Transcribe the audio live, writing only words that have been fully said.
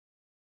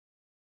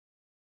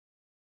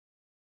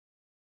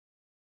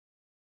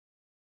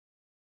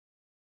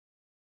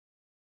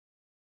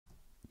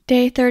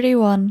Day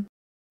 31.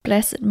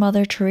 Blessed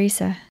Mother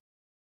Teresa.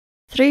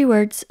 3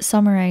 words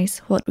summarize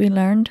what we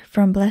learned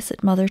from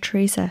Blessed Mother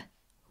Teresa.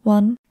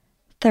 1.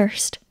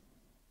 Thirst.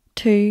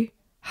 2.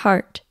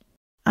 Heart.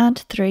 And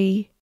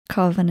 3.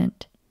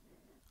 Covenant.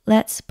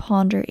 Let's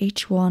ponder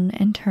each one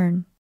in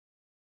turn.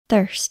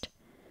 Thirst.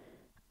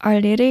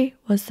 Our Lady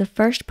was the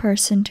first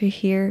person to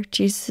hear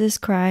Jesus'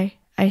 cry,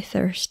 "I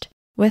thirst,"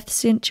 with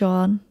St.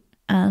 John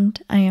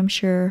and, I am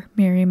sure,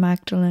 Mary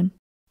Magdalene.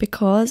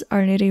 Because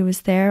Our Lady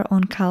was there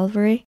on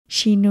Calvary,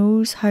 she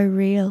knows how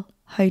real,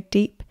 how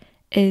deep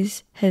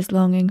is his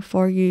longing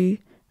for you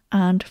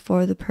and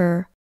for the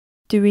poor.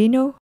 Do we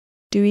know?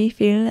 Do we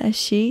feel as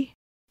she?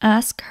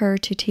 Ask her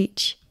to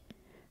teach.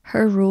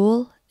 Her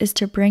role is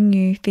to bring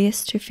you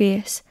face to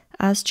face,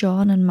 as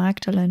John and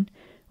Magdalene,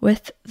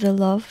 with the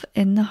love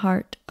in the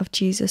heart of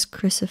Jesus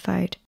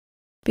crucified.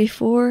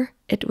 Before,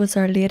 it was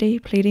Our Lady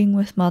pleading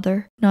with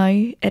Mother. Now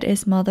it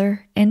is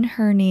Mother in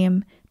her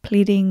name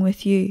pleading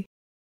with you.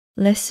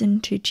 Listen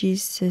to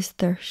Jesus'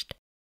 thirst.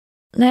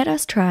 Let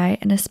us try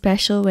in a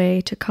special way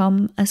to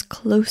come as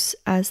close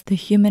as the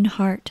human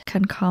heart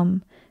can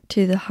come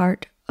to the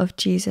heart of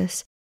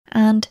Jesus,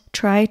 and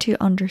try to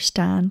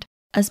understand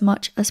as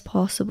much as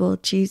possible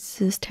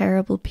Jesus'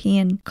 terrible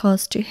pain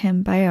caused to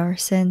him by our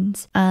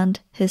sins and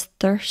his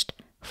thirst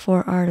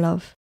for our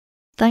love.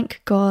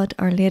 Thank God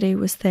Our Lady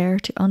was there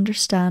to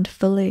understand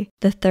fully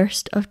the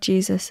thirst of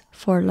Jesus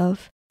for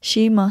love.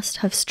 She must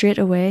have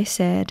straightway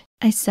said,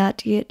 "I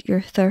satiate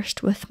your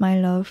thirst with my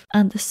love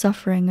and the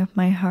suffering of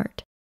my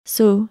heart."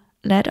 So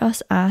let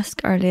us ask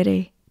Our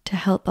Lady to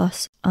help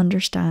us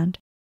understand.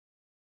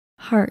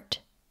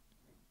 Heart.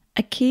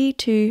 A key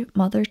to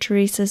Mother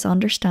Teresa's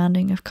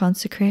understanding of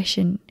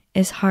consecration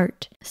is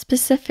heart,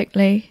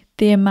 specifically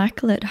the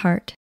Immaculate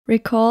Heart.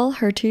 Recall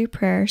her 2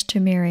 prayers to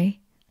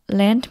Mary,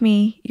 "Lend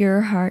me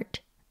your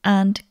heart,"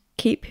 and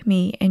 "Keep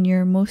me in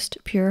your most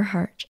pure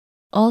heart."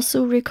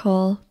 Also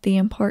recall the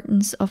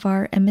importance of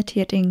our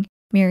imitating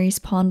Mary's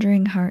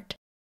pondering heart.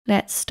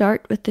 Let's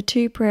start with the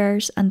 2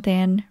 prayers and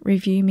then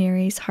review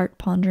Mary's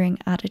heart-pondering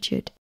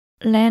attitude.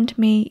 Lend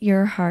me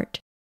your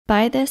heart.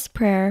 By this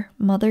prayer,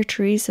 Mother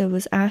Teresa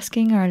was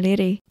asking Our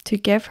Lady to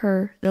give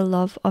her the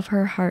love of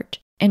her heart.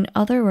 In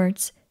other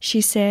words, she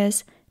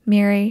says,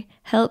 "Mary,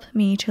 help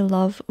me to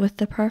love with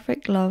the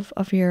perfect love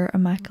of your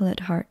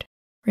Immaculate Heart."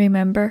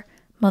 Remember,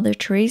 Mother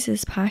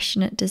Teresa's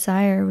passionate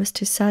desire was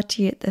to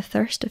satiate the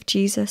thirst of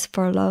Jesus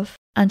for love,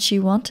 and she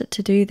wanted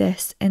to do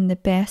this in the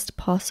best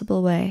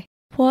possible way.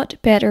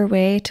 What better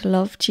way to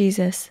love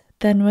Jesus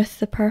than with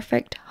the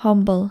perfect,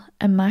 humble,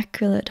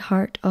 immaculate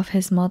heart of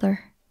his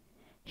mother?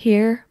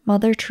 Here,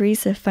 Mother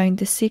Teresa found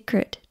the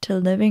secret to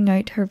living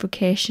out her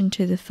vocation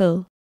to the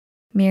full.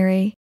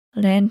 Mary,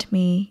 lend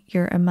me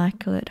your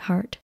Immaculate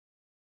Heart.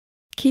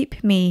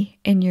 Keep me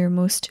in your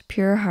most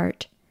pure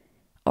heart.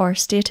 Or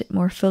state it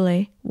more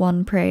fully,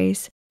 one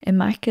prays,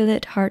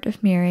 "Immaculate Heart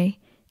of Mary,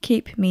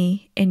 keep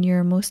me in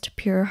your most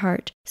pure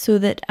heart, so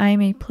that I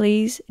may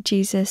please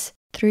Jesus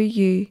through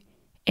you,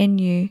 in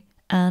you,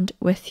 and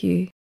with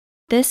you."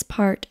 This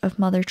part of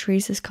Mother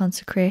Teresa's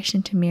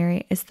consecration to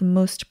Mary is the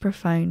most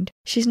profound.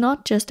 She's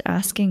not just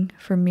asking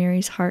for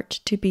Mary's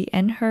heart to be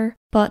in her,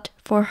 but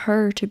for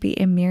her to be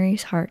in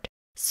Mary's heart.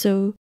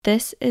 So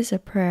this is a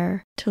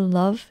prayer to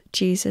love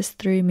Jesus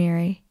through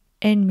Mary,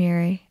 in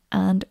Mary,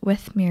 and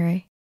with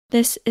Mary.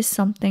 This is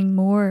something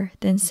more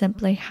than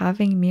simply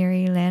having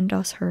Mary lend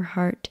us her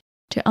heart.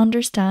 To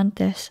understand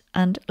this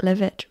and live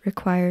it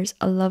requires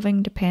a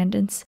loving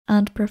dependence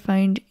and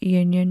profound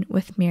union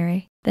with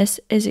Mary. This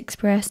is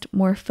expressed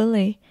more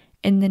fully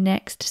in the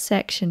next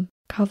section,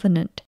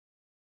 Covenant.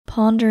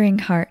 Pondering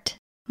heart.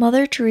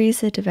 Mother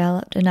Teresa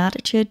developed an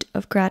attitude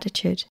of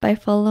gratitude by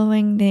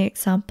following the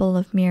example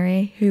of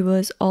Mary, who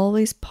was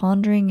always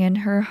pondering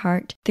in her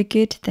heart the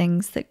good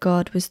things that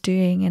God was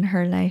doing in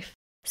her life.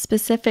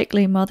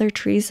 Specifically, Mother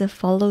Teresa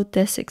followed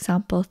this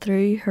example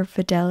through her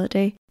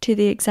fidelity to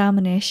the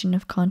examination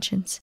of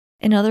conscience.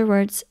 In other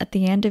words, at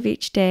the end of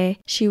each day,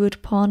 she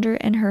would ponder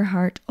in her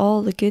heart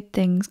all the good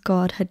things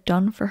God had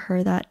done for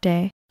her that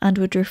day, and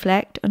would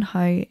reflect on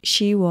how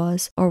she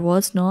was or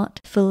was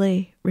not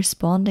fully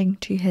responding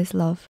to his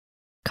love.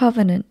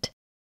 Covenant.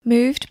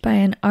 Moved by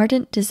an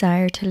ardent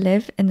desire to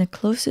live in the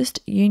closest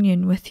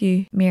union with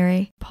you,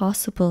 Mary,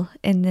 possible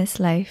in this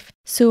life,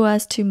 so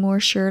as to more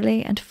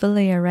surely and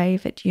fully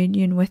arrive at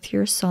union with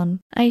your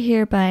Son, I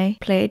hereby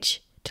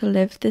pledge to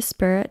live the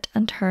spirit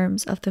and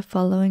terms of the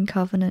following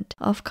covenant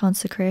of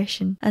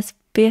consecration as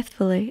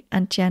faithfully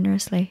and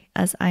generously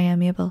as I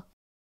am able.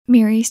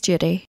 Mary's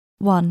duty.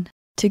 1.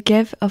 To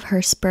give of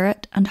her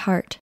spirit and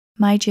heart.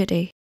 My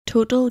duty.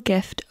 Total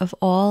gift of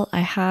all I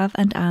have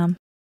and am.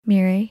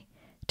 Mary,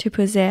 to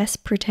possess,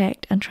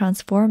 protect and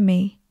transform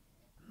me.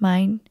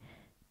 Mine,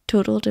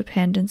 total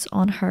dependence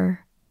on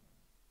her.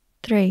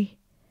 3.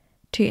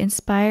 To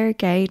inspire,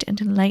 guide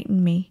and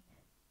enlighten me.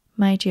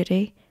 My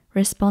duty,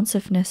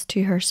 responsiveness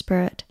to her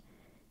spirit.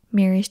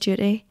 Mary's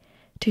duty,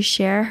 to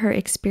share her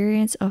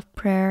experience of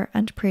prayer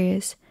and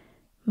praise.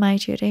 My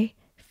duty,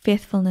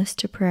 faithfulness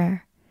to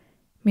prayer.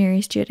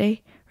 Mary's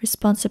duty,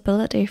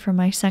 responsibility for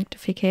my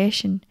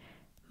sanctification,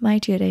 my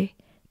duty,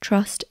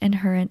 trust in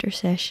her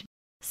intercession.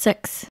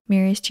 6.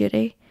 Mary's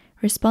duty,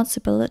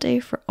 responsibility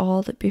for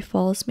all that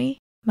befalls me,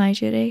 my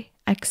duty,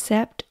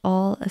 accept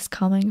all as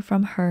coming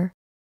from her.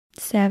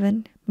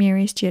 7.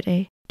 Mary's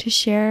duty, to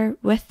share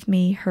with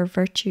me her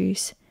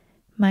virtues,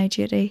 my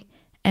duty,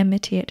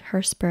 imitate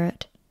her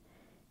spirit.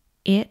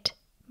 8.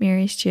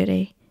 Mary's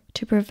duty,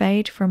 to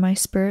provide for my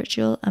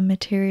spiritual and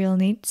material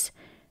needs,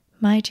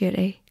 my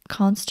duty,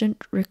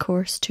 constant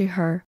recourse to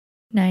her.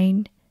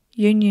 9.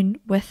 Union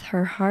with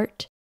her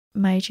heart,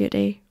 my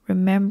duty,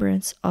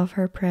 remembrance of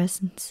her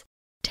presence.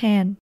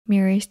 10.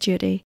 Mary's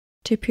duty,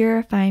 to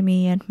purify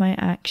me and my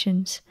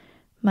actions,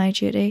 my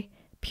duty,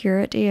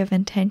 purity of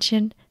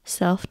intention,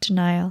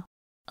 self-denial.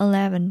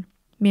 11.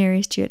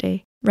 Mary's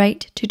duty,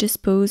 right to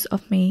dispose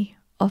of me,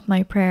 of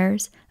my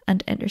prayers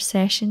and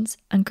intercessions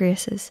and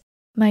graces,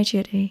 my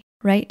duty,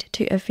 right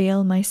to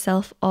avail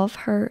myself of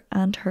her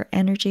and her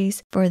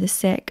energies for the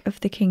sake of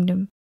the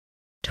kingdom.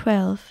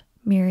 12.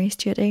 Mary's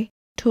duty,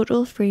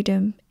 total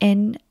freedom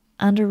in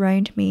and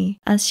around me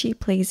as she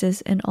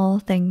pleases in all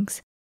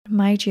things,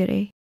 my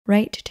duty,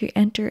 right to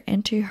enter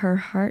into her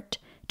heart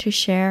to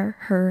share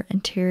her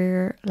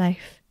interior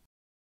life.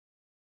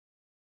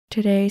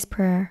 Today's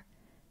prayer.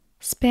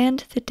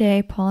 Spend the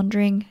day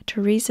pondering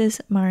Teresa's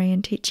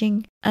Marian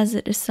teaching as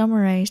it is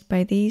summarized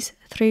by these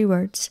 3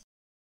 words: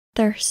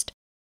 thirst,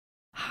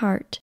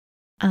 heart,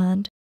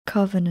 and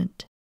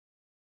covenant.